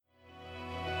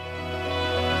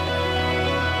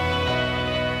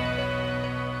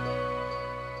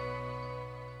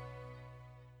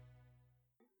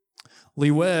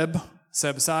Lee Webb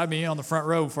sat beside me on the front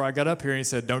row before I got up here, and he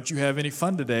said, "Don't you have any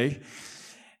fun today?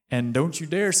 And don't you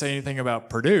dare say anything about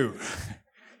Purdue."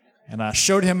 And I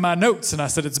showed him my notes, and I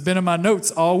said, "It's been in my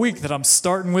notes all week that I'm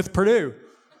starting with Purdue."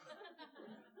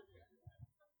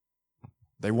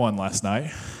 They won last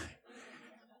night.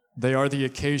 They are the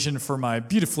occasion for my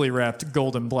beautifully wrapped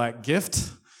golden black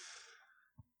gift.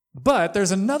 But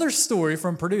there's another story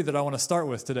from Purdue that I want to start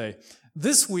with today.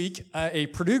 This week, a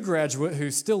Purdue graduate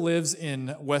who still lives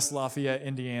in West Lafayette,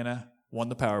 Indiana, won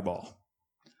the Powerball.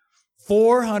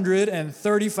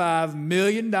 $435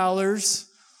 million. I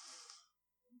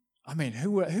mean,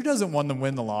 who doesn't want to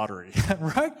win the lottery,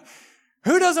 right?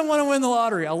 Who doesn't want to win the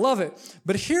lottery? I love it.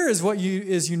 But here is what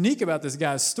is unique about this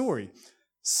guy's story.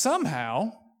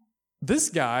 Somehow, this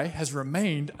guy has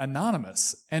remained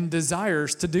anonymous and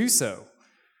desires to do so.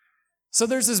 So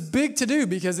there's this big to-do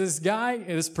because this guy,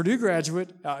 this Purdue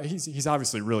graduate, he's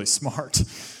obviously really smart.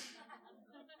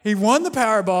 He won the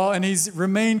Powerball and he's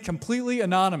remained completely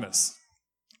anonymous.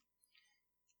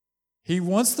 He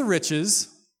wants the riches,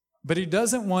 but he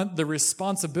doesn't want the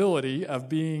responsibility of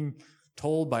being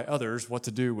told by others what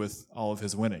to do with all of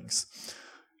his winnings.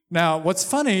 Now, what's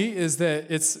funny is that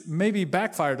it's maybe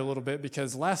backfired a little bit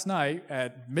because last night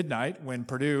at midnight when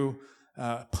Purdue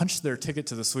punched their ticket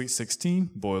to the Sweet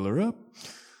 16, boiler up,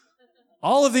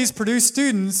 all of these Purdue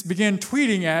students began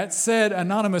tweeting at said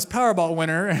anonymous Powerball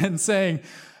winner and saying,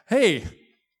 "Hey,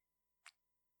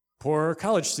 poor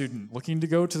college student looking to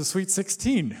go to the Sweet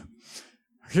 16.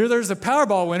 Here there's a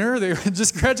Powerball winner that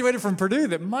just graduated from Purdue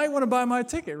that might want to buy my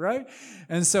ticket," right?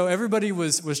 And so everybody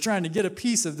was trying to get a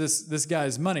piece of this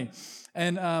guy's money.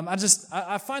 And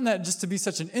I find that just to be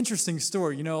such an interesting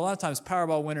story. You know, a lot of times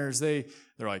Powerball winners, they're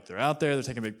out there, they're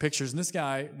taking big pictures, and this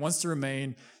guy wants to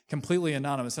remain completely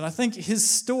anonymous. And I think his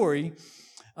story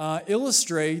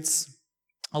illustrates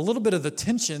a little bit of the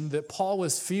tension that Paul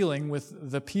was feeling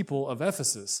with the people of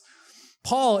Ephesus.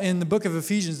 Paul, in the book of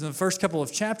Ephesians, in the first couple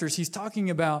of chapters, he's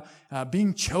talking about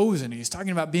being chosen. He's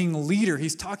talking about being a leader.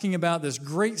 He's talking about this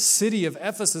great city of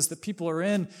Ephesus that people are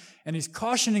in, and he's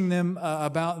cautioning them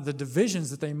about the divisions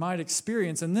that they might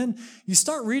experience. And then you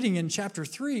start reading in chapter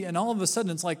 3, and all of a sudden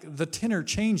it's like the tenor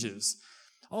changes.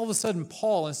 All of a sudden,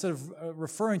 Paul, instead of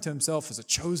referring to himself as a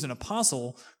chosen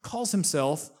apostle, calls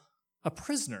himself a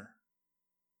prisoner.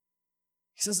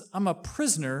 He says, "I'm a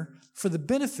prisoner for the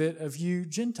benefit of you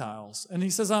Gentiles." And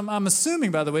he says, I'm assuming,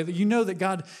 by the way, that you know that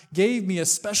God gave me a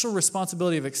special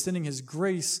responsibility of extending his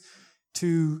grace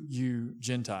to you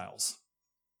Gentiles.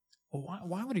 Well,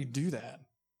 why would he do that?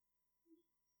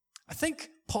 I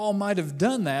think Paul might have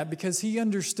done that because he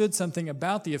understood something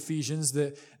about the Ephesians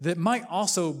that might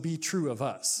also be true of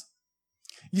us.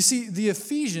 You see, the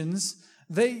Ephesians,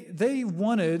 they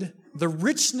wanted the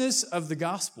richness of the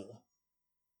gospel.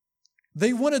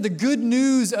 They wanted the good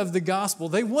news of the gospel.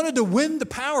 They wanted to win the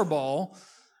Powerball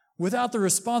without the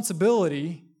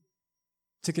responsibility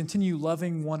to continue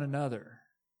loving one another,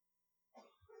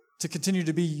 to continue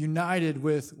to be united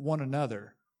with one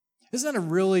another. Isn't that a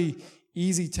really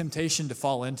easy temptation to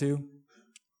fall into?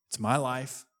 It's my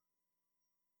life.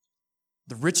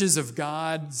 The riches of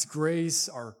God's grace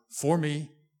are for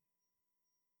me.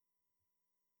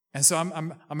 And so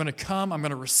I'm going to come, I'm going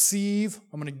to receive,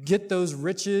 I'm going to get those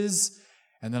riches,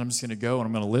 and then I'm just going to go and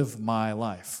I'm going to live my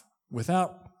life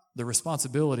without the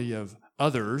responsibility of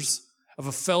others, of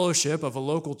a fellowship, of a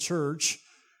local church,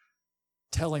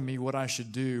 telling me what I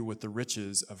should do with the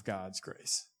riches of God's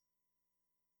grace.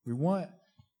 We want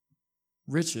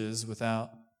riches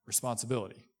without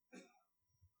responsibility.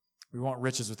 We want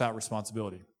riches without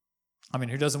responsibility. I mean,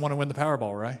 who doesn't want to win the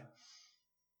Powerball, right?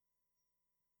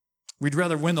 We'd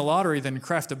rather win the lottery than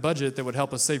craft a budget that would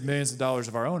help us save millions of dollars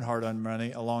of our own hard-earned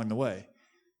money along the way,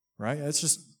 right? It's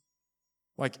just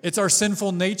like it's our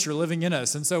sinful nature living in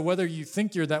us. And so whether you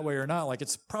think you're that way or not, like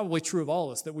it's probably true of all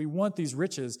of us that we want these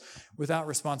riches without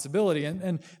responsibility.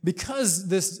 And because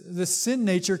this sin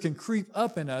nature can creep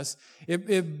up in us,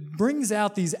 it brings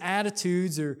out these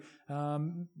attitudes or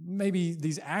maybe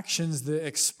these actions that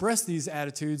express these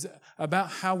attitudes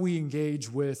about how we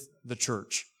engage with the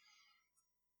church.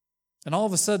 And all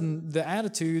of a sudden, the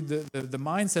attitude, the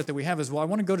mindset that we have is, well, I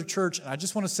want to go to church and I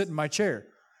just want to sit in my chair.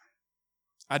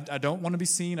 I don't want to be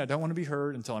seen. I don't want to be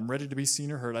heard until I'm ready to be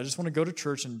seen or heard. I just want to go to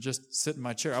church and just sit in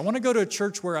my chair. I want to go to a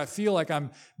church where I feel like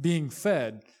I'm being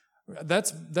fed.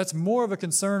 That's more of a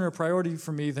concern or priority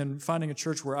for me than finding a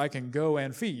church where I can go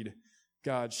and feed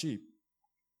God's sheep.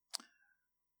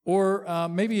 Or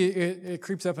maybe it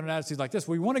creeps up in an attitude like this.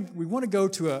 We want to go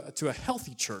to a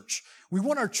healthy church. We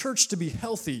want our church to be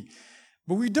healthy,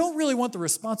 but we don't really want the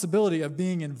responsibility of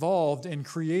being involved in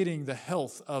creating the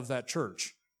health of that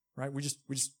church, right? We just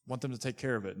want them to take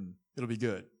care of it and it'll be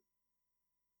good.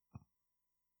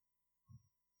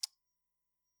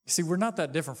 See, we're not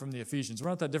that different from the Ephesians. We're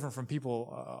not that different from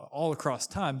people all across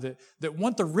time that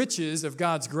want the riches of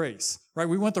God's grace, right?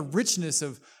 We want the richness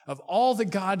of all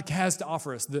that God has to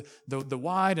offer us, the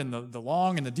wide and the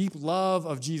long and the deep love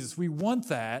of Jesus. We want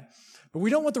that, but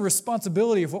we don't want the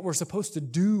responsibility of what we're supposed to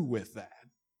do with that.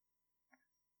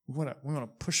 We want to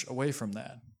push away from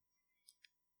that.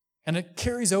 And it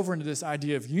carries over into this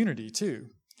idea of unity too.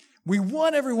 We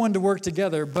want everyone to work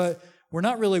together, but we're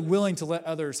not really willing to let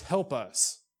others help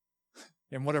us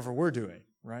in whatever we're doing,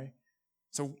 right?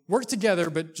 So work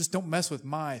together, but just don't mess with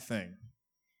my thing.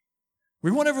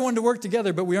 We want everyone to work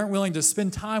together, but we aren't willing to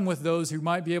spend time with those who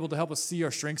might be able to help us see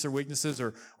our strengths or weaknesses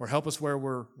or help us where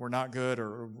we're not good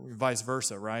or vice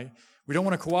versa, right? We don't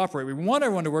want to cooperate. We want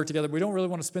everyone to work together, but we don't really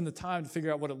want to spend the time to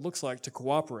figure out what it looks like to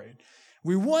cooperate.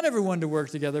 We want everyone to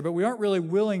work together, but we aren't really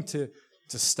willing to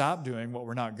stop doing what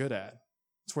we're not good at.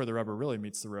 That's where the rubber really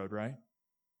meets the road, right?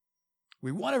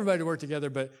 We want everybody to work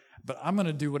together, but I'm going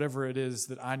to do whatever it is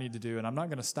that I need to do, and I'm not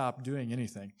going to stop doing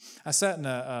anything. I sat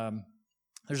in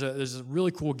there's a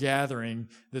really cool gathering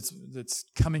that's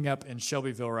coming up in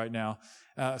Shelbyville right now.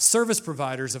 Service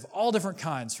providers of all different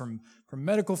kinds, from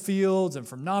medical fields and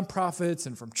from nonprofits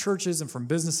and from churches and from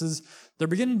businesses, they're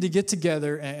beginning to get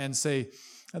together and say,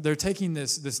 they're taking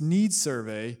this needs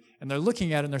survey and they're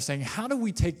looking at it and they're saying, how do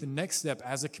we take the next step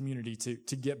as a community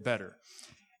to get better?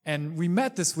 And we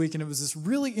met this week, and it was this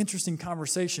really interesting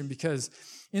conversation because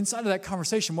inside of that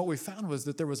conversation, what we found was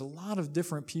that there was a lot of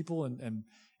different people and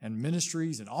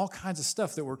ministries and all kinds of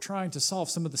stuff that were trying to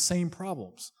solve some of the same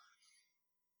problems.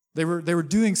 They were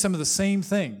doing some of the same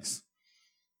things.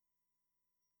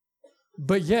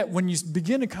 But yet, when you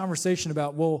begin a conversation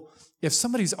about, well, if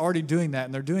somebody's already doing that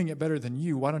and they're doing it better than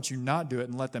you, why don't you not do it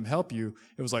and let them help you?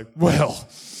 It was like, well,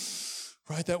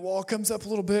 right, that wall comes up a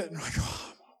little bit, and we're like,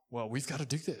 oh, well, we've got to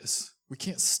do this. We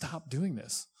can't stop doing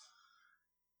this.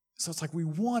 So it's like we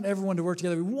want everyone to work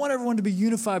together. We want everyone to be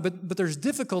unified, but there's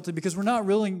difficulty because we're not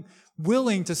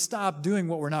willing to stop doing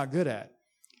what we're not good at.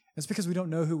 It's because we don't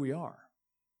know who we are.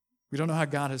 We don't know how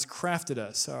God has crafted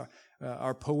us,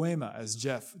 our poema, as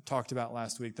Jeff talked about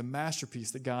last week, the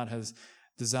masterpiece that God has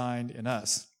designed in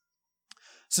us.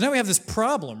 So now we have this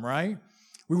problem, right?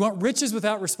 We want riches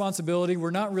without responsibility.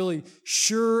 We're not really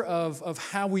sure of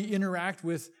how we interact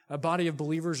with a body of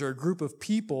believers or a group of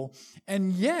people.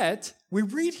 And yet, we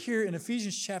read here in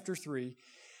Ephesians chapter 3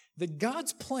 that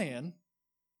God's plan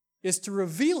is to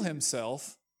reveal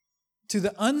himself to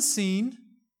the unseen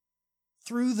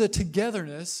through the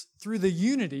togetherness, through the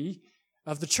unity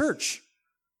of the church.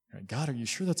 God, are you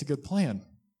sure that's a good plan?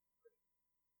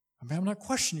 I mean, I'm not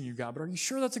questioning you, God, but are you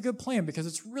sure that's a good plan? Because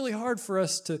it's really hard for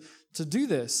us to do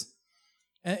this.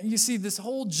 And you see, this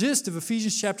whole gist of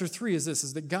Ephesians chapter 3 is this,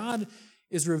 is that God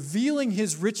is revealing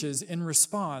his riches in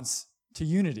response to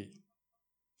unity.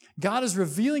 God is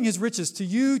revealing his riches to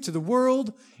you, to the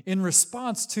world, in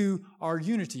response to our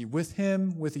unity with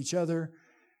him, with each other,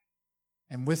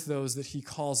 and with those that he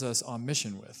calls us on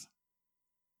mission with.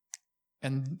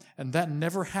 And that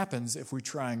never happens if we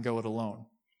try and go it alone.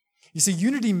 You see,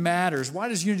 unity matters. Why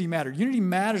does unity matter? Unity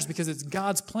matters because it's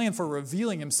God's plan for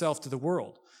revealing himself to the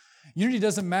world. Unity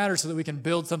doesn't matter so that we can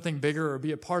build something bigger or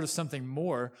be a part of something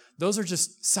more. Those are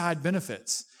just side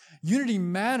benefits. Unity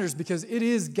matters because it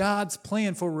is God's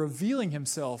plan for revealing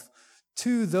himself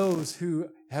to those who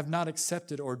have not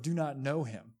accepted or do not know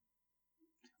him.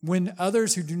 When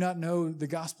others who do not know the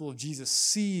gospel of Jesus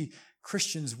see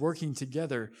Christians working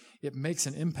together, it makes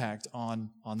an impact on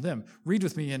them. Read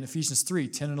with me in Ephesians 3,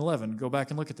 10 and 11. Go back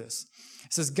and look at this.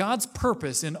 It says, God's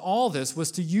purpose in all this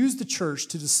was to use the church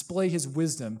to display his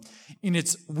wisdom in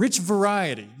its rich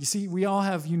variety. You see, we all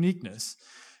have uniqueness.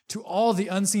 To all the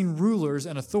unseen rulers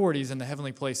and authorities in the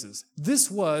heavenly places.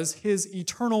 This was his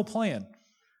eternal plan.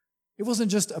 It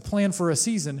wasn't just a plan for a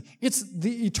season. It's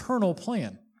the eternal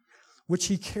plan, which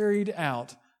he carried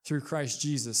out through Christ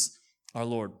Jesus, our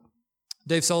Lord.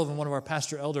 Dave Sullivan, one of our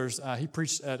pastor elders, he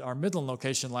preached at our Midland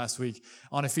location last week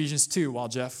on Ephesians 2 while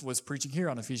Jeff was preaching here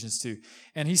on Ephesians 2.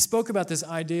 And he spoke about this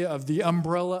idea of the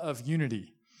umbrella of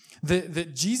unity.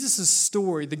 That Jesus'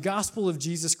 story, the gospel of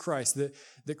Jesus Christ,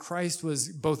 that Christ was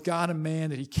both God and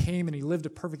man, that he came and he lived a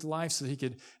perfect life so that he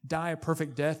could die a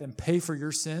perfect death and pay for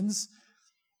your sins,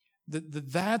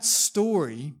 that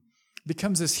story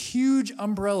becomes this huge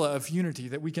umbrella of unity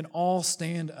that we can all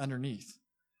stand underneath.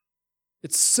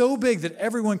 It's so big that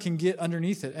everyone can get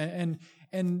underneath it.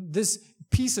 And this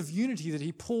piece of unity that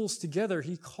he pulls together,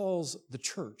 he calls the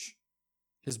church,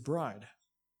 his bride.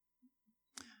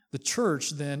 The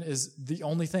church then is the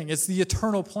only thing. It's the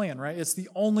eternal plan, right? It's the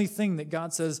only thing that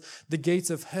God says the gates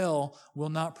of hell will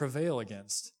not prevail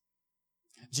against.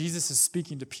 Jesus is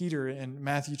speaking to Peter in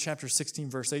Matthew chapter 16,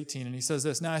 verse 18, and he says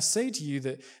this, "Now I say to you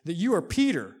that you are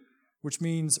Peter," which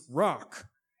means rock,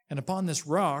 "and upon this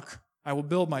rock I will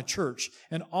build my church,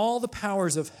 and all the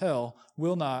powers of hell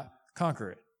will not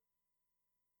conquer it."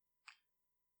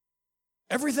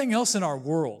 Everything else in our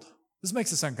world, this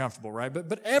makes us uncomfortable, right?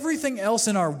 But everything else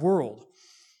in our world,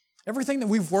 everything that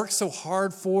we've worked so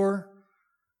hard for,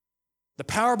 the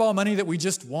Powerball money that we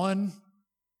just won,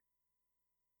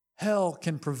 hell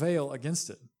can prevail against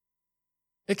it.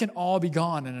 It can all be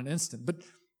gone in an instant.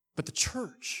 But the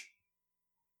church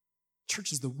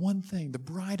is the one thing, the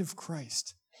bride of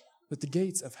Christ, that the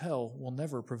gates of hell will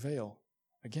never prevail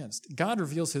against. God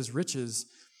reveals his riches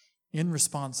in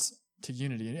response to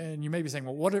unity. And you may be saying,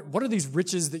 well, what are these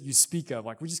riches that you speak of?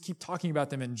 Like, we just keep talking about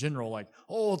them in general, like,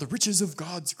 oh, the riches of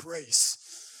God's grace.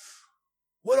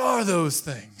 What are those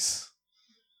things?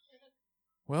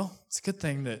 Well, it's a good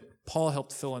thing that Paul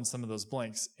helped fill in some of those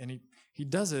blanks, and he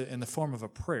does it in the form of a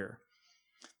prayer.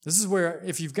 This is where,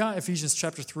 if you've got Ephesians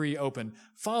chapter 3 open,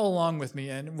 follow along with me,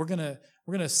 and we're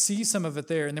gonna see some of it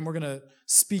there, and then we're gonna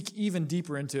speak even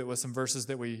deeper into it with some verses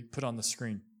that we put on the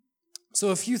screen. So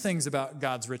a few things about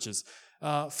God's riches.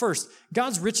 First,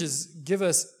 God's riches give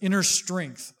us inner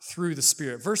strength through the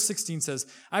Spirit. Verse 16 says,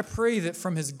 "I pray that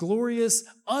from his glorious,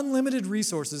 unlimited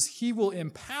resources, he will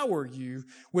empower you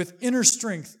with inner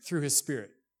strength through his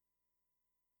Spirit."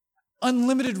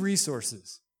 Unlimited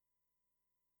resources.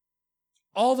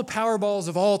 All the Powerballs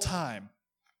of all time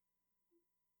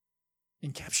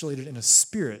encapsulated in a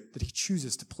spirit that he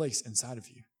chooses to place inside of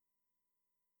you.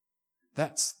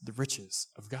 That's the riches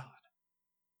of God.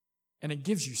 And it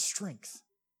gives you strength.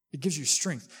 It gives you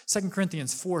strength. 2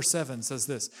 Corinthians 4:7 says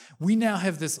this, "We now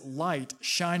have this light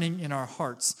shining in our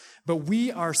hearts, but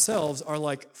we ourselves are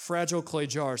like fragile clay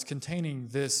jars containing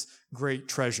this great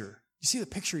treasure." You see the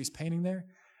picture he's painting there?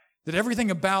 That everything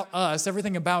about us,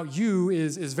 everything about you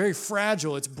is very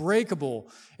fragile. It's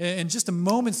breakable. In just a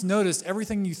moment's notice,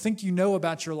 everything you think you know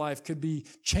about your life could be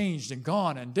changed and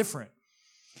gone and different.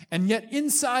 And yet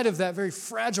inside of that very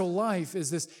fragile life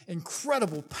is this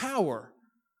incredible power,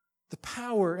 the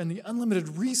power and the unlimited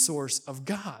resource of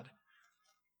God.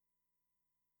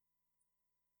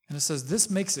 And it says this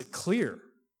makes it clear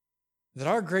that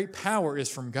our great power is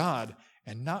from God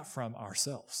and not from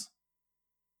ourselves.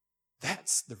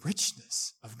 That's the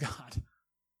richness of God.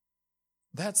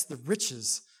 That's the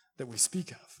riches that we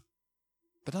speak of.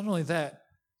 But not only that,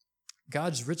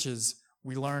 God's riches,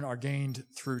 we learn, are gained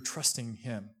through trusting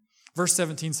him. Verse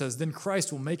 17 says, "Then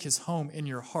Christ will make his home in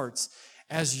your hearts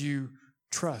as you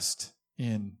trust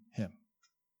in him."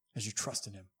 As you trust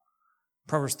in him.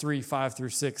 Proverbs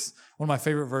 3:5-6, one of my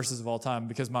favorite verses of all time,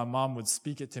 because my mom would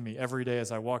speak it to me every day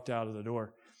as I walked out of the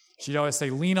door. She'd always say,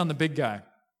 "Lean on the big guy."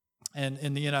 And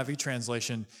in the NIV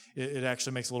translation, it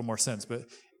actually makes a little more sense. But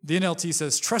the NLT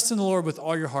says, "Trust in the Lord with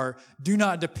all your heart. Do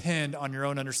not depend on your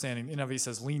own understanding." The NIV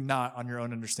says, "Lean not on your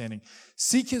own understanding.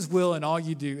 Seek his will in all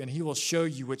you do, and he will show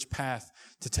you which path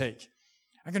to take."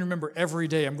 I can remember every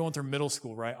day I'm going through middle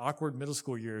school, right? Awkward middle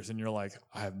school years, and you're like,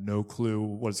 I have no clue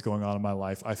what's going on in my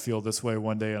life. I feel this way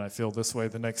one day, and I feel this way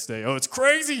the next day. Oh, it's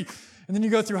crazy! And then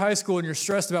you go through high school, and you're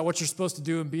stressed about what you're supposed to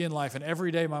do and be in life, and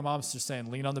every day my mom's just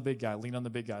saying, lean on the big guy, lean on the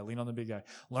big guy, lean on the big guy.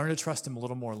 Learn to trust him a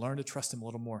little more, learn to trust him a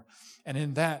little more. And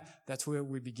in that's where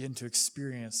we begin to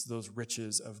experience those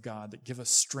riches of God that give us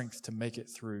strength to make it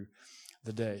through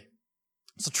the day.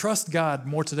 So trust God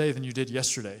more today than you did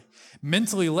yesterday.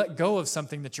 Mentally let go of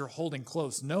something that you're holding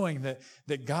close, knowing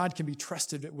that God can be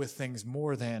trusted with things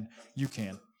more than you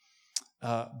can.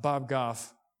 Bob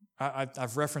Goff,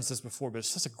 I've referenced this before, but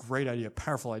it's just a great idea,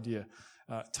 powerful idea.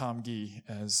 Tom Gee,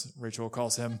 as Rachel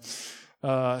calls him.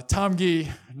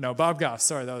 Bob Goff,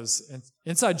 sorry, that was an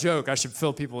inside joke I should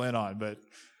fill people in on, but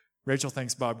Rachel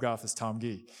thinks Bob Goff is Tom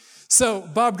Gee. So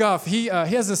Bob Goff, he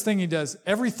has this thing he does.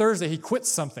 Every Thursday, he quits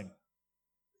something.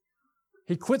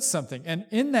 He quits something. And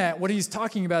in that, what he's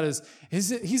talking about is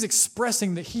he's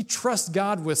expressing that he trusts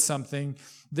God with something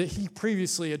that he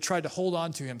previously had tried to hold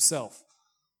on to himself.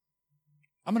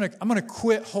 I'm gonna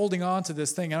quit holding on to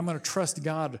this thing, and I'm going to trust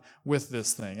God with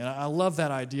this thing. And I love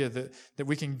that idea that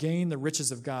we can gain the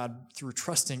riches of God through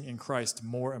trusting in Christ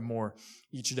more and more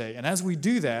each day. And as we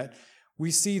do that, we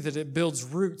see that it builds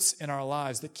roots in our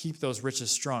lives that keep those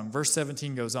riches strong. Verse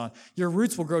 17 goes on, "Your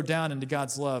roots will grow down into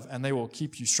God's love, and they will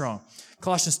keep you strong."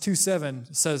 Colossians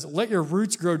 2:7 says, "Let your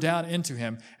roots grow down into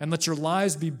him, and let your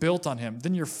lives be built on him.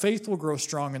 Then your faith will grow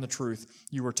strong in the truth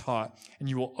you were taught, and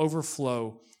you will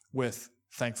overflow with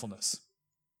thankfulness."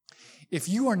 If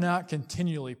you are not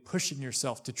continually pushing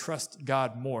yourself to trust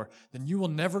God more, then you will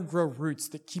never grow roots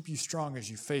that keep you strong as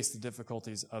you face the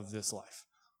difficulties of this life.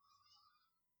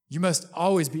 You must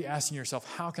always be asking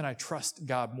yourself, how can I trust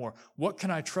God more? What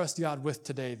can I trust God with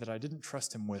today that I didn't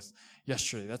trust him with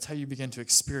yesterday? That's how you begin to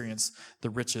experience the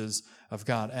riches of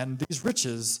God. And these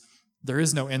riches, there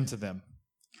is no end to them.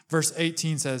 Verse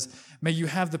 18 says, may you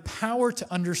have the power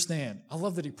to understand. I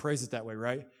love that he prays it that way,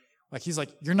 right? Like he's like,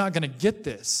 you're not going to get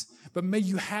this, but may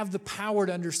you have the power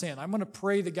to understand. I'm going to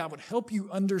pray that God would help you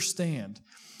understand,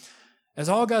 as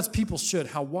all God's people should,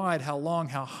 how wide, how long,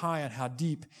 how high, and how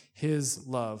deep his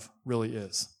love really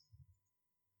is.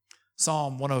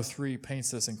 Psalm 103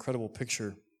 paints this incredible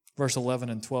picture. Verse 11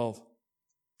 and 12.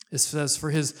 It says, for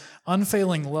his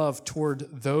unfailing love toward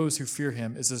those who fear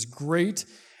him is as great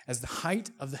as the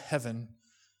height of the heaven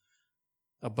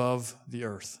above the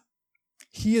earth.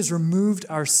 He has removed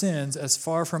our sins as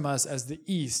far from us as the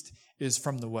east is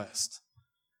from the west.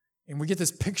 And we get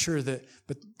this picture that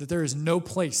there is no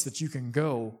place that you can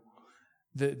go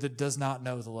that does not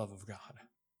know the love of God.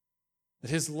 That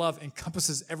his love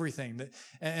encompasses everything.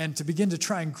 And to begin to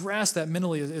try and grasp that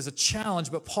mentally is a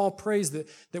challenge, but Paul prays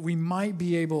that we might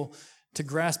be able to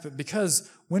grasp it, because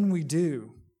when we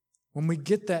do, when we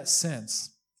get that sense,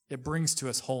 it brings to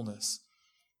us wholeness.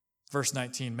 Verse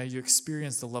 19, may you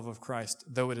experience the love of Christ,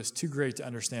 though it is too great to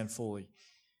understand fully,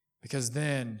 because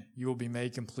then you will be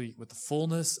made complete with the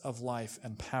fullness of life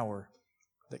and power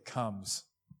that comes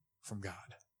from God.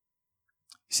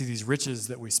 You see, these riches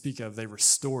that we speak of, they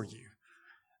restore you.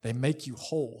 They make you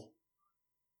whole.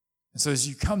 And so as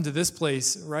you come to this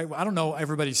place, right, I don't know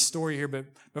everybody's story here, but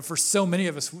for so many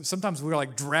of us, sometimes we're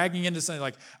like dragging into something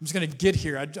like, I'm just going to get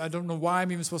here. I don't know why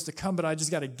I'm even supposed to come, but I just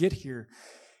got to get here.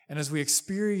 And as we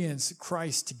experience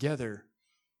Christ together,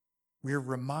 we are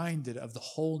reminded of the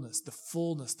wholeness, the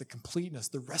fullness, the completeness,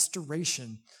 the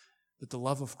restoration that the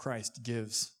love of Christ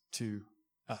gives to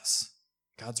us.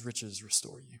 God's riches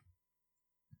restore you.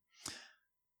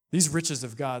 These riches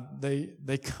of God,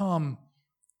 they come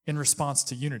in response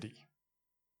to unity.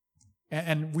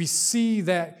 And we see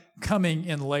that coming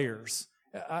in layers.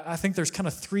 I think there's kind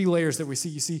of three layers that we see.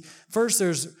 You see, first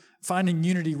there's finding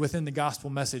unity within the gospel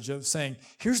message of saying,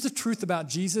 here's the truth about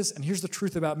Jesus and here's the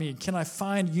truth about me. Can I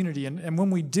find unity? And when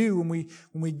we do, when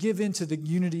we give into the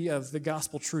unity of the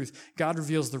gospel truth, God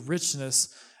reveals the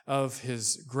richness of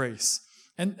his grace.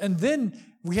 And then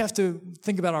we have to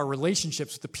think about our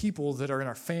relationships with the people that are in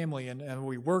our family and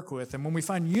we work with. And when we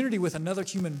find unity with another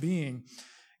human being,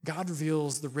 God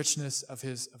reveals the richness of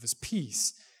his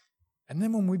peace. And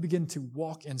then when we begin to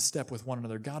walk in step with one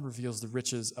another, God reveals the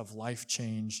riches of life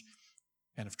change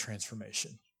and of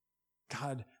transformation.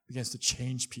 God begins to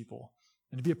change people.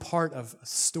 And to be a part of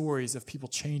stories of people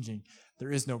changing,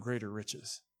 there is no greater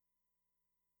riches.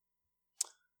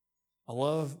 I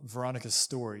love Veronica's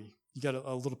story. You got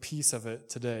a little piece of it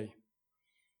today.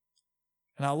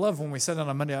 And I love when we sat down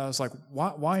on Monday, I was like,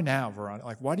 why now, Veronica?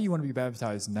 Like, why do you want to be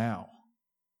baptized now?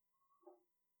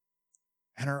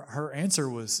 And her answer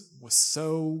was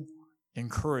so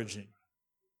encouraging.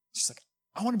 She's like,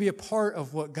 I want to be a part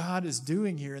of what God is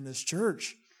doing here in this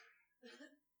church.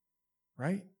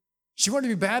 Right? She wanted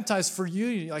to be baptized for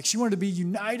unity. Like, she wanted to be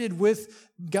united with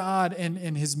God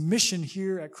and his mission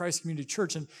here at Christ Community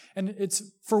Church. And it's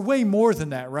for way more than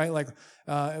that, right? Like,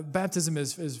 baptism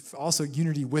is also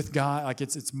unity with God. Like,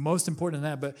 it's most important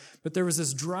than that. But there was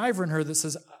this driver in her that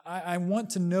says, I want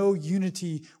to know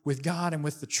unity with God and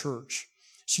with the church.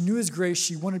 She knew his grace.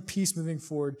 She wanted peace moving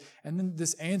forward. And then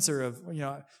this answer of,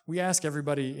 we ask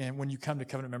everybody, and when you come to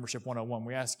Covenant Membership 101,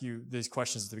 we ask you these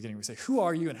questions at the beginning. We say, who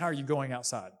are you and how are you going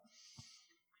outside?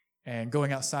 And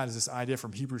going outside is this idea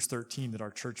from Hebrews 13 that our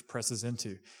church presses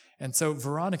into. And so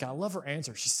Veronica, I love her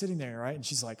answer. She's sitting there, right? And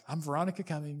she's like, I'm Veronica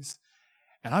Cummings,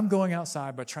 and I'm going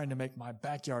outside by trying to make my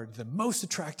backyard the most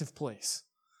attractive place.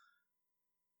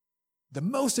 The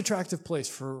most attractive place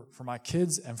for my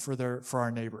kids and for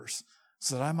our neighbors,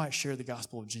 so that I might share the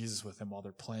gospel of Jesus with them while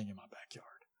they're playing in my backyard.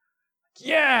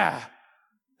 Yeah,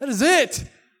 that is it.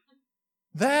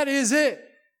 That is it.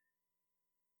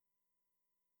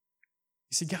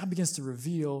 You see, God begins to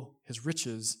reveal his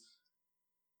riches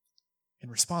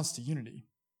in response to unity.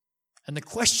 And the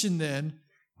question then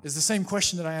is the same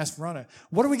question that I asked Verona.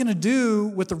 What are we going to do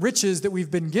with the riches that we've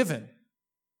been given?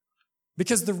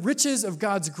 Because the riches of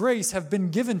God's grace have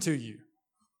been given to you.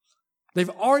 They've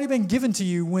already been given to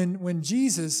you when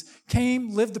Jesus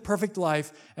came, lived the perfect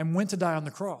life, and went to die on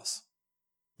the cross.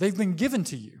 They've been given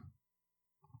to you.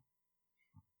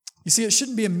 You see, it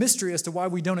shouldn't be a mystery as to why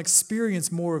we don't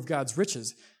experience more of God's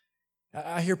riches.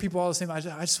 I hear people all the time, I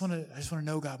just want to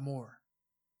know God more.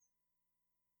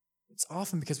 It's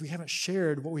often because we haven't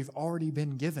shared what we've already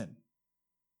been given.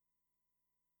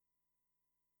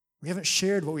 We haven't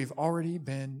shared what we've already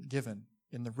been given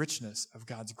in the richness of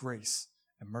God's grace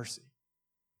and mercy.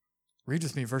 Read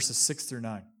with me verses 6 through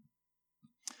 9.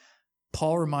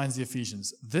 Paul reminds the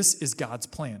Ephesians, this is God's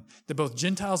plan, that both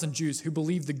Gentiles and Jews who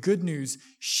believe the good news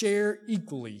share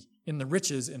equally in the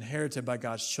riches inherited by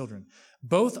God's children.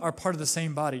 Both are part of the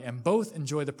same body, and both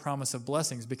enjoy the promise of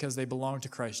blessings because they belong to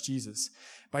Christ Jesus.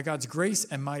 By God's grace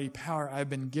and mighty power, I have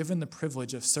been given the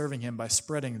privilege of serving him by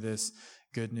spreading this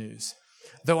good news.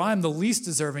 Though I am the least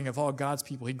deserving of all God's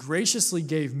people, he graciously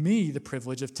gave me the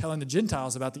privilege of telling the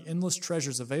Gentiles about the endless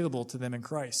treasures available to them in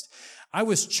Christ. I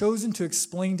was chosen to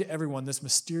explain to everyone this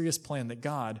mysterious plan that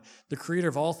God, the creator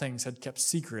of all things, had kept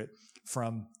secret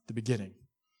from the beginning.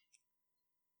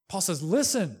 Paul says,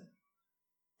 listen,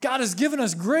 God has given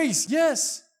us grace,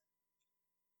 yes.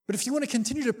 But if you want to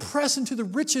continue to press into the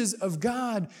riches of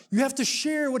God, you have to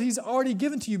share what he's already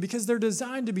given to you because they're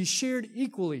designed to be shared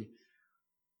equally.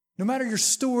 No matter your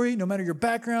story, no matter your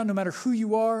background, no matter who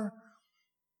you are,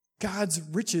 God's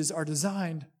riches are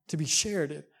designed to be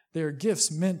shared. They are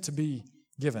gifts meant to be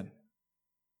given.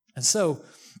 And so,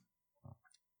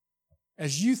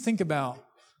 as you think about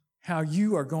how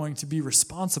you are going to be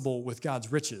responsible with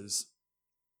God's riches,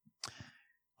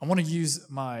 I want to use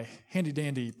my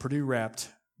handy-dandy Purdue-wrapped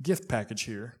gift package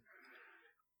here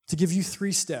to give you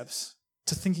 3 steps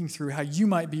to thinking through how you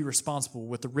might be responsible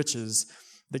with the riches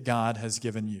that God has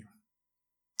given you.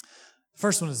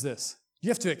 First one is this. You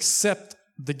have to accept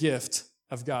the gift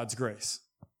of God's grace.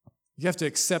 You have to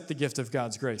accept the gift of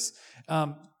God's grace.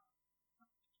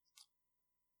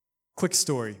 Quick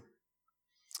story.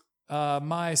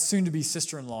 My soon-to-be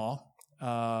sister-in-law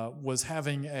was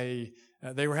having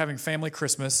they were having family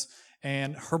Christmas,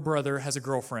 and her brother has a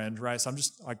girlfriend, right? So I'm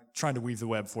just trying to weave the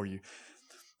web for you.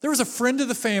 There was a friend of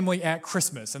the family at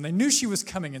Christmas, and they knew she was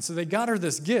coming, and so they got her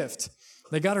this gift.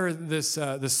 They got her this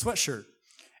sweatshirt,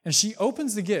 and she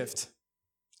opens the gift.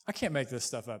 I can't make this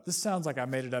stuff up. This sounds like I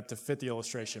made it up to fit the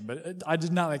illustration, but I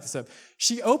did not make this up.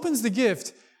 She opens the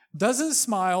gift, doesn't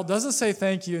smile, doesn't say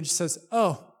thank you, and she says,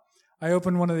 oh, I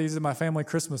opened one of these at my family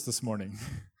Christmas this morning.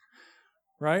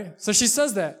 Right? So she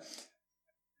says that.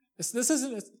 This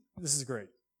is great.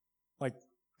 Like,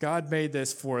 God made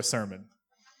this for a sermon.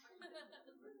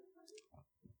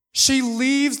 She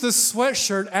leaves the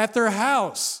sweatshirt at their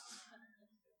house.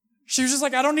 She was just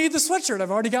like, I don't need the sweatshirt. I've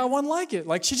already got one like it.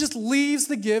 Like, she just leaves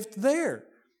the gift there.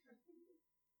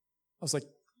 I was like,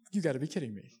 you got to be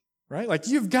kidding me, right? Like,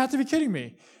 you've got to be kidding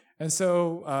me. And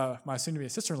so my soon-to-be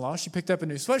sister-in-law, she picked up a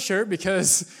new sweatshirt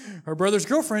because her brother's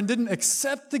girlfriend didn't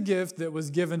accept the gift that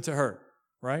was given to her,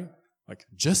 right? Like,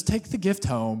 just take the gift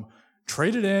home,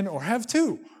 trade it in, or have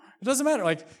 2. It doesn't matter.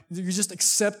 Like, you just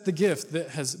accept the gift that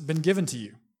has been given to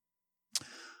you.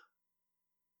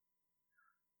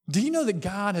 Do you know that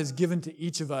God has given to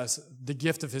each of us the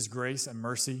gift of his grace and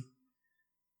mercy?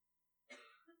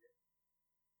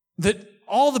 That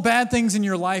all the bad things in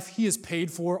your life he has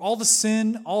paid for, all the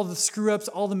sin, all the screw-ups,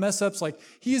 all the mess-ups, like,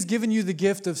 he has given you the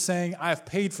gift of saying, I have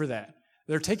paid for that.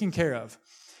 They're taken care of.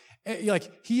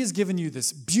 Like, he has given you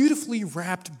this beautifully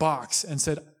wrapped box and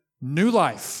said, new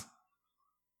life.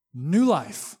 New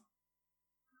life.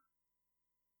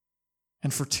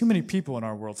 And for too many people in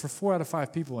our world, for 4 out of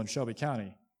 5 people in Shelby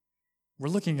County, we're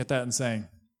looking at that and saying,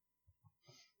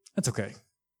 that's okay.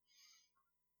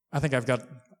 I think I've got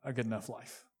a good enough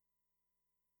life.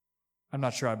 I'm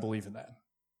not sure I believe in that.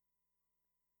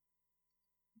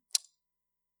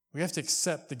 We have to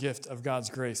accept the gift of God's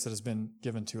grace that has been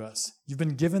given to us. You've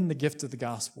been given the gift of the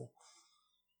gospel.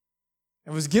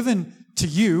 It was given to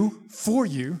you, for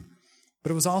you,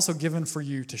 but it was also given for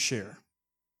you to share.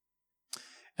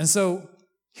 And so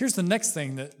here's the next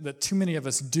thing that too many of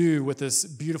us do with this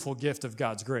beautiful gift of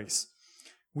God's grace.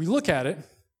 We look at it,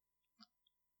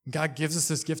 God gives us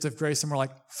this gift of grace, and we're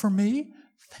like, for me?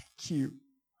 Thank you.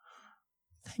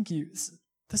 Thank you.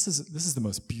 This is the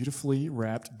most beautifully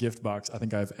wrapped gift box I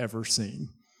think I've ever seen,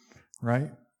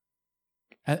 right?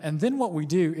 And then what we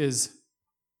do is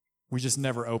we just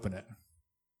never open it.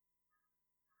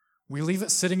 We leave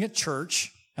it sitting at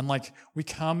church, and like we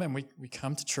come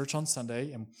to church on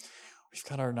Sunday, and we've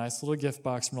got our nice little gift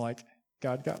box, and we're like,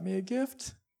 God got me a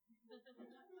gift.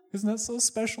 Isn't that so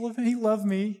special of him? He loved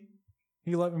me.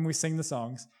 And we sing the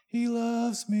songs. He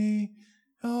loves me.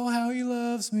 Oh, how he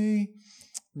loves me.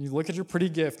 And you look at your pretty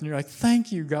gift, and you're like,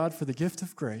 thank you, God, for the gift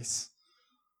of grace.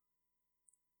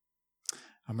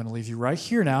 I'm going to leave you right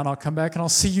here now, and I'll come back, and I'll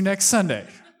see you next Sunday.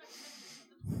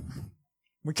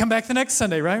 We come back the next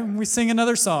Sunday, right? And we sing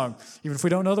another song, even if we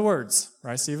don't know the words.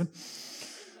 Right, Stephen?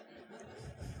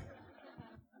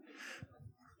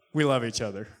 we love each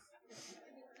other.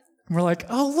 And we're like,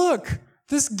 oh, look,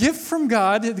 this gift from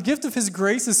God, the gift of his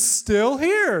grace is still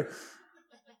here.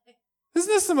 Isn't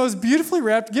this the most beautifully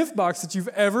wrapped gift box that you've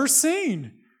ever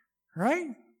seen? Right?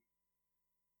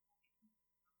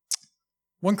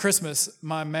 One Christmas,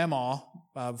 my mama,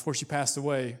 before she passed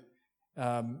away, it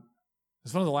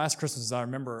was one of the last Christmases I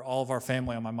remember all of our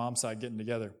family on my mom's side getting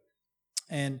together.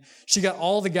 And she got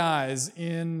all the guys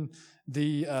in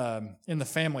the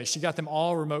family, she got them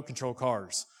all remote control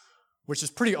cars, which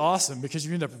is pretty awesome because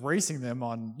you end up racing them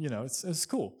on, it's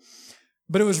cool.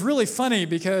 But it was really funny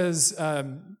because,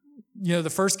 the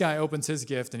first guy opens his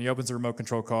gift and he opens a remote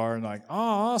control car and like, oh,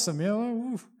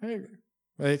 awesome. Hey.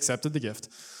 They accepted the gift.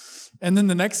 And then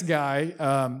the next guy,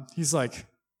 he's like,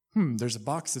 there's a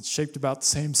box that's shaped about the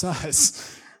same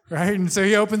size, right? And so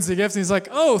he opens the gift and he's like,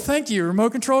 oh, thank you,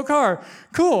 remote control car.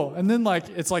 Cool. And then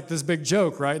it's like this big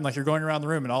joke, right? And you're going around the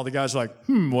room and all the guys are like,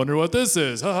 wonder what this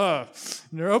is. And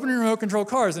they're opening remote control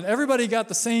cars and everybody got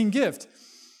the same gift.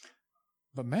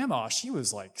 But Mama, she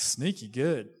was sneaky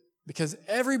good because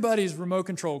everybody's remote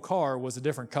control car was a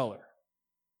different color,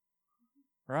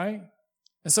 right?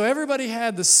 And so everybody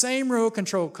had the same remote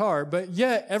control car, but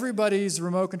yet everybody's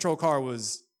remote control car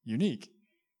was unique.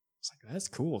 It's like, that's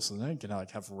cool. So then you can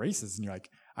have races and you're like,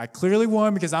 I clearly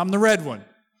won because I'm the red one.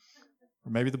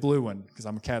 Or maybe the blue one because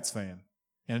I'm a Cats fan,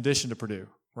 in addition to Purdue,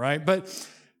 right? But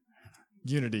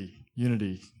unity.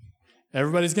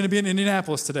 Everybody's going to be in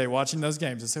Indianapolis today watching those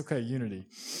games. It's okay, unity.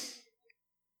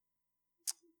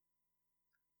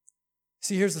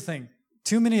 See, here's the thing.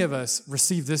 Too many of us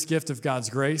receive this gift of God's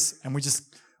grace and we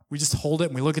just hold it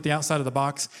and we look at the outside of the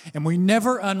box and we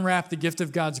never unwrap the gift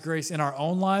of God's grace in our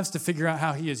own lives to figure out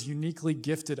how he has uniquely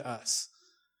gifted us.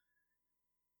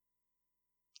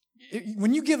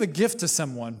 When you give a gift to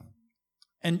someone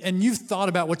and you've thought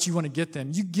about what you want to get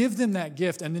them, you give them that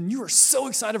gift and then you are so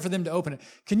excited for them to open it.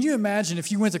 Can you imagine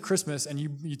if you went to Christmas and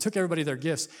you took everybody their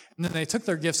gifts and then they took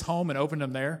their gifts home and opened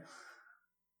them there?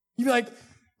 You'd be like,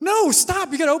 no,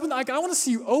 stop. You got to open. I want to see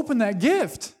you open that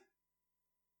gift.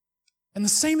 And the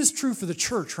same is true for the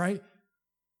church, right?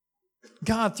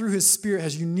 God, through his Spirit,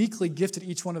 has uniquely gifted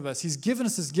each one of us. He's given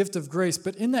us this gift of grace,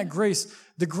 but in that grace,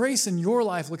 the grace in your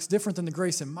life looks different than the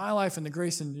grace in my life and the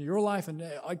grace in your life, and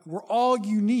we're all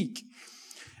unique.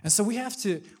 And so we have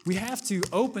to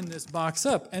open this box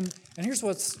up. And here's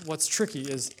what's tricky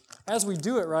is as we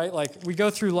do it, right? We go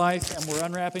through life and we're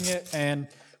unwrapping it, and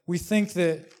we think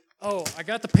that, oh, I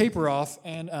got the paper off,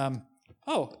 and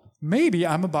maybe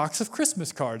I'm a box of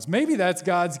Christmas cards. Maybe that's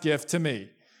God's gift to me.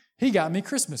 He got me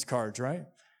Christmas cards, right?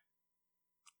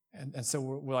 And so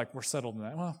we're settled in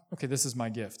that. Well, okay, this is my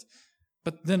gift.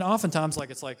 But then oftentimes,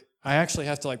 I actually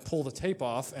have to pull the tape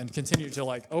off and continue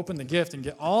to open the gift and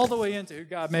get all the way into who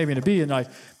God made me to be. And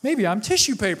maybe I'm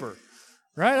tissue paper,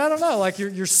 right? I don't know.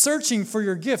 You're searching for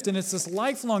your gift, and it's this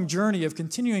lifelong journey of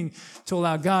continuing to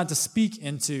allow God to speak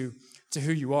into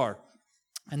who you are.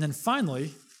 And then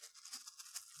finally,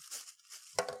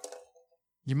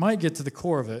 you might get to the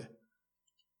core of it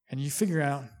and you figure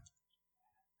out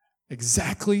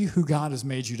exactly who God has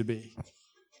made you to be.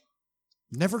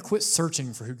 Never quit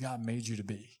searching for who God made you to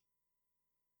be.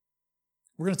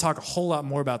 We're going to talk a whole lot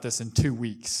more about this in 2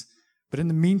 weeks. But in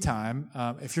the meantime,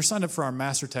 if you're signed up for our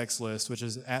master text list, which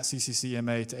is at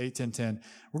CCCMA to 81010,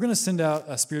 we're going to send out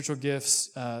a spiritual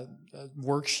gifts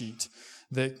worksheet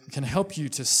that can help you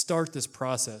to start this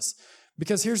process.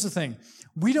 Because here's the thing.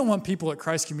 We don't want people at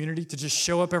Christ Community to just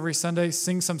show up every Sunday,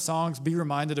 sing some songs, be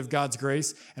reminded of God's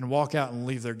grace, and walk out and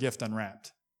leave their gift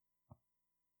unwrapped.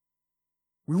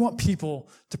 We want people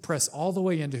to press all the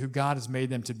way into who God has made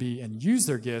them to be and use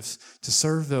their gifts to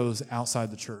serve those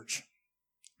outside the church.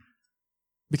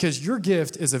 Because your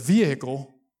gift is a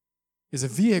vehicle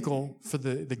for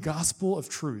the gospel of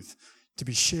truth to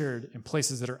be shared in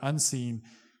places that are unseen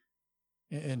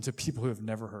and to people who have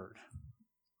never heard.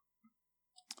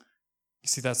 You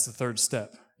see, that's the third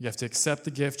step. You have to accept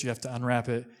the gift, you have to unwrap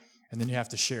it, and then you have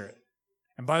to share it.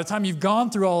 And by the time you've gone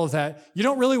through all of that, you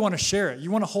don't really want to share it. You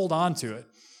want to hold on to it.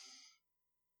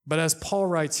 But as Paul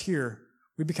writes here,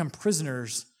 we become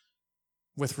prisoners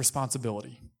with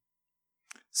responsibility.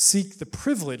 Seek the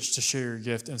privilege to share your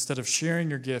gift instead of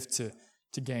sharing your gift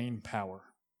to gain power.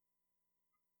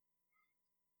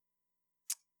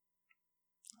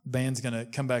 The band's going to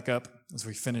come back up as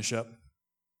we finish up.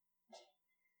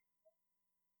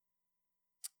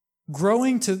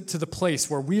 Growing to the place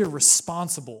where we are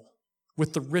responsible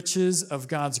with the riches of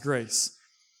God's grace.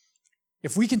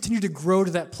 If we continue to grow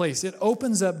to that place, it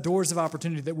opens up doors of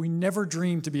opportunity that we never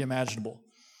dreamed to be imaginable.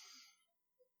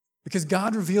 Because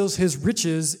God reveals his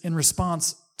riches in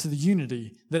response to the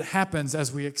unity that happens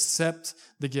as we accept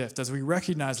the gift, as we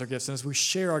recognize our gifts, and as we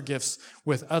share our gifts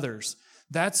with others.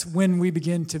 That's when we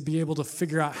begin to be able to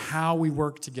figure out how we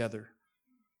work together.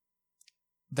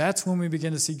 That's when we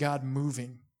begin to see God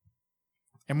moving.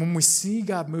 And when we see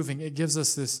God moving, it gives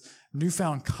us this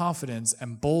newfound confidence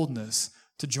and boldness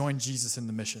to join Jesus in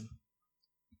the mission.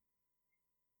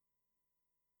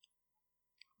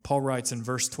 Paul writes in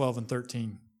verse 12 and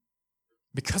 13,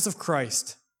 because of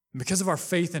Christ, and because of our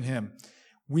faith in him,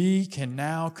 we can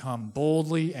now come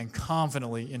boldly and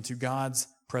confidently into God's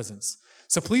presence.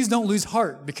 So please don't lose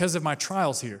heart because of my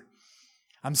trials here.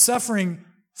 I'm suffering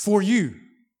for you.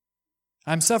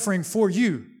 I'm suffering for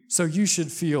you, so you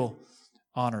should feel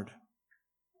honored.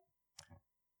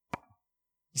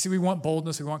 You see, we want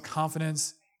boldness, we want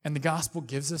confidence, and the gospel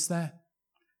gives us that.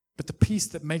 But the piece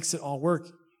that makes it all work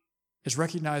is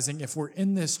recognizing if we're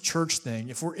in this church thing,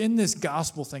 if we're in this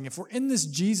gospel thing, if we're in this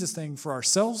Jesus thing for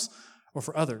ourselves or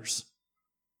for others.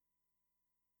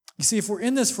 You see, if we're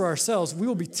in this for ourselves, we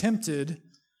will be tempted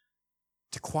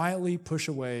to quietly push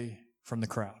away from the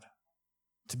crowd,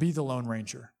 to be the Lone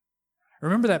Ranger.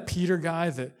 Remember that Peter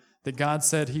guy that God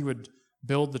said he would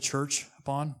build the church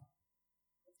upon?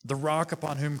 The rock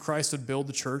upon whom Christ would build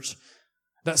the church.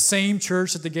 That same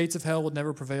church that the gates of hell would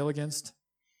never prevail against.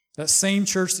 That same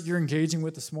church that you're engaging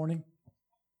with this morning.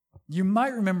 You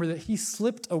might remember that he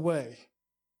slipped away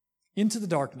into the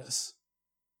darkness,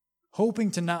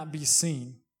 hoping to not be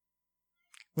seen,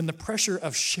 when the pressure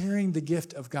of sharing the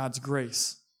gift of God's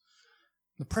grace,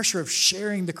 the pressure of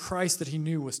sharing the Christ that he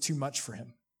knew was too much for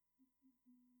him.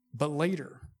 But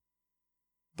later,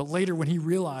 when he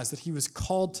realized that he was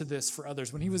called to this for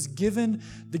others, when he was given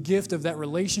the gift of that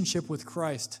relationship with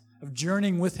Christ, of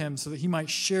journeying with him so that he might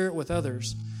share it with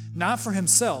others, not for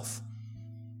himself,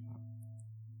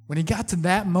 when he got to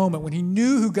that moment, when he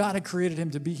knew who God had created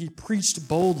him to be, he preached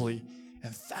boldly,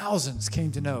 and thousands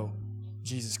came to know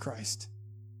Jesus Christ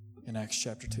in Acts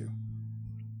chapter 2.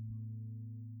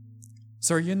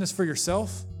 So are you in this for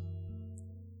yourself?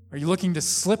 Are you looking to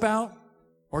slip out?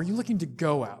 Or are you looking to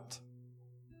go out?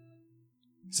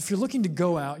 So if you're looking to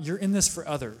go out, you're in this for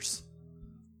others.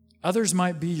 Others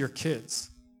might be your kids.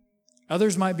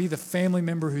 Others might be the family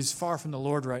member who's far from the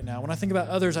Lord right now. When I think about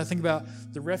others, I think about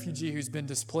the refugee who's been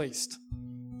displaced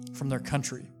from their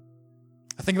country.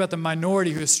 I think about the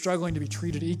minority who is struggling to be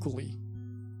treated equally.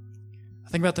 I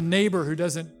think about the neighbor who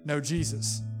doesn't know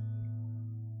Jesus.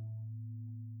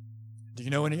 Do you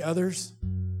know any others?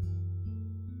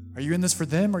 Are you in this for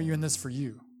them or are you in this for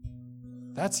you?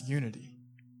 That's unity.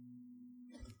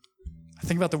 I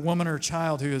think about the woman or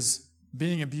child who is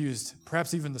being abused,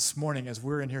 perhaps even this morning as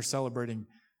we're in here celebrating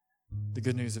the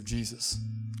good news of Jesus.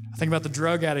 I think about the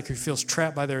drug addict who feels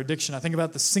trapped by their addiction. I think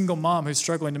about the single mom who's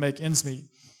struggling to make ends meet.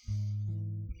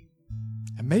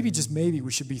 And maybe, just maybe,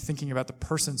 we should be thinking about the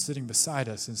person sitting beside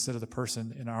us instead of the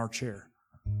person in our chair.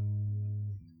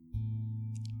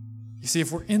 You see,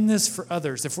 if we're in this for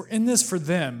others, if we're in this for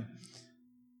them,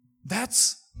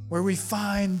 that's where we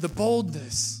find the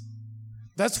boldness.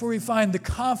 That's where we find the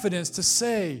confidence to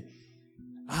say,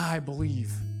 I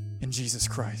believe in Jesus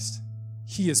Christ.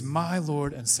 He is my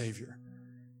Lord and Savior.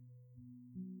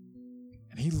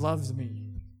 And he loves me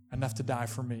enough to die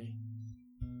for me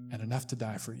and enough to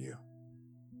die for you.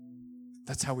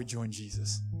 That's how we join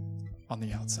Jesus on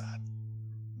the outside.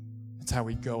 That's how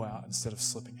we go out instead of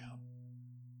slipping out.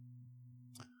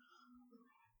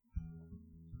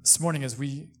 This morning as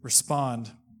we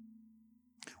respond,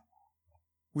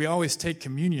 we always take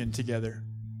communion together.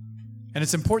 And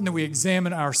it's important that we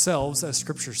examine ourselves, as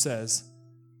Scripture says.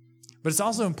 But it's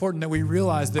also important that we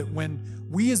realize that when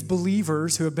we as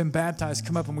believers who have been baptized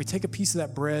come up and we take a piece of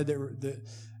that bread that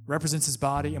represents his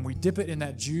body and we dip it in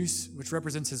that juice, which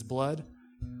represents his blood,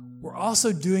 we're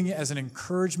also doing it as an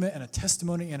encouragement and a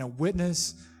testimony and a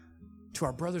witness to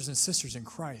our brothers and sisters in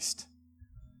Christ.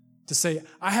 To say,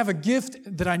 I have a gift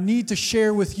that I need to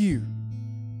share with you.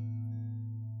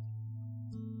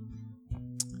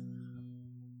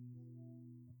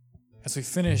 As we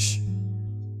finish,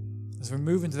 as we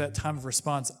move into that time of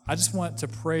response, I just want to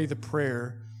pray the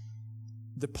prayer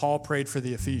that Paul prayed for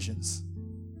the Ephesians.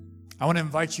 I want to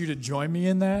invite you to join me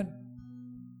in that.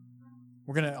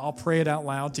 We're going to all pray it out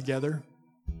loud together.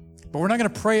 But we're not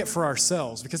going to pray it for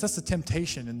ourselves because that's the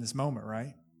temptation in this moment,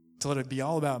 right? To let it be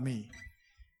all about me.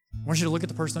 I want you to look at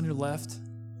the person on your left.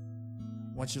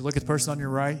 I want you to look at the person on your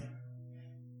right.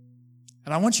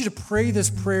 And I want you to pray this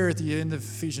prayer at the end of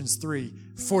Ephesians 3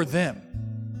 for them.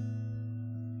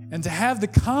 And to have the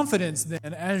confidence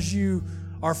then, as you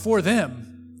are for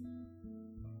them,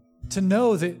 to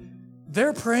know that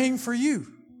they're praying for you.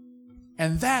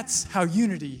 And that's how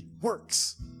unity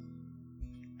works.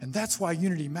 And that's why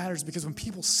unity matters, because when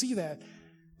people see that,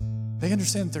 they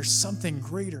understand that there's something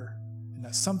greater, and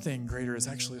that something greater is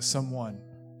actually a someone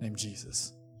named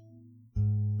Jesus.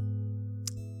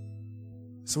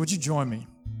 So would you join me?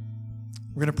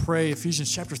 We're going to pray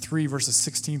Ephesians chapter 3, verses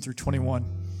 16 through 21.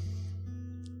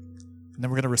 And then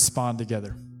we're going to respond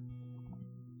together.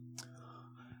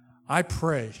 I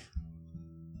pray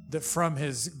that from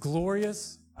his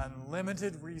glorious,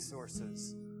 unlimited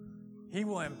resources, he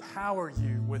will empower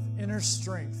you with inner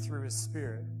strength through his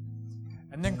Spirit.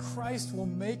 And then Christ will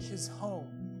make his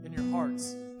home in your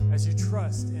hearts as you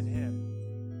trust in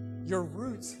him. Your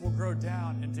roots will grow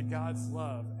down into God's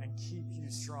love and keep you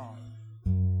strong.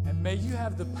 And may you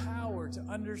have the power to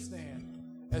understand,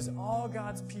 as all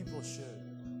God's people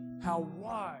should, how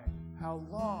wide, how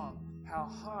long, how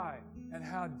high, and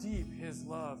how deep his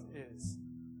love is.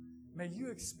 May you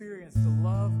experience the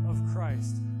love of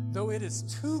Christ, though it is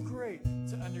too great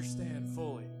to understand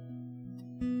fully.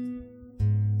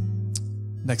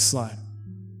 Next slide.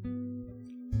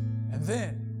 And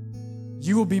then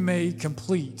you will be made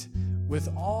complete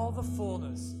with all the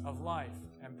fullness of life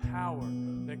and power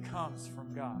that comes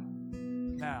from God.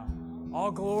 Now,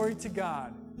 all glory to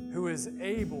God, who is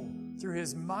able, through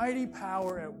his mighty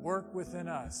power at work within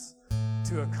us,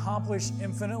 to accomplish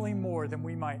infinitely more than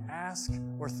we might ask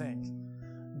or think.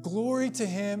 Glory to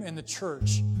him in the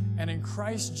church and in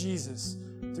Christ Jesus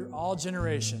through all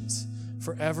generations,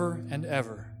 forever and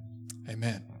ever.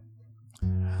 Amen.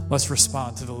 Let's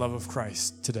respond to the love of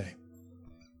Christ today.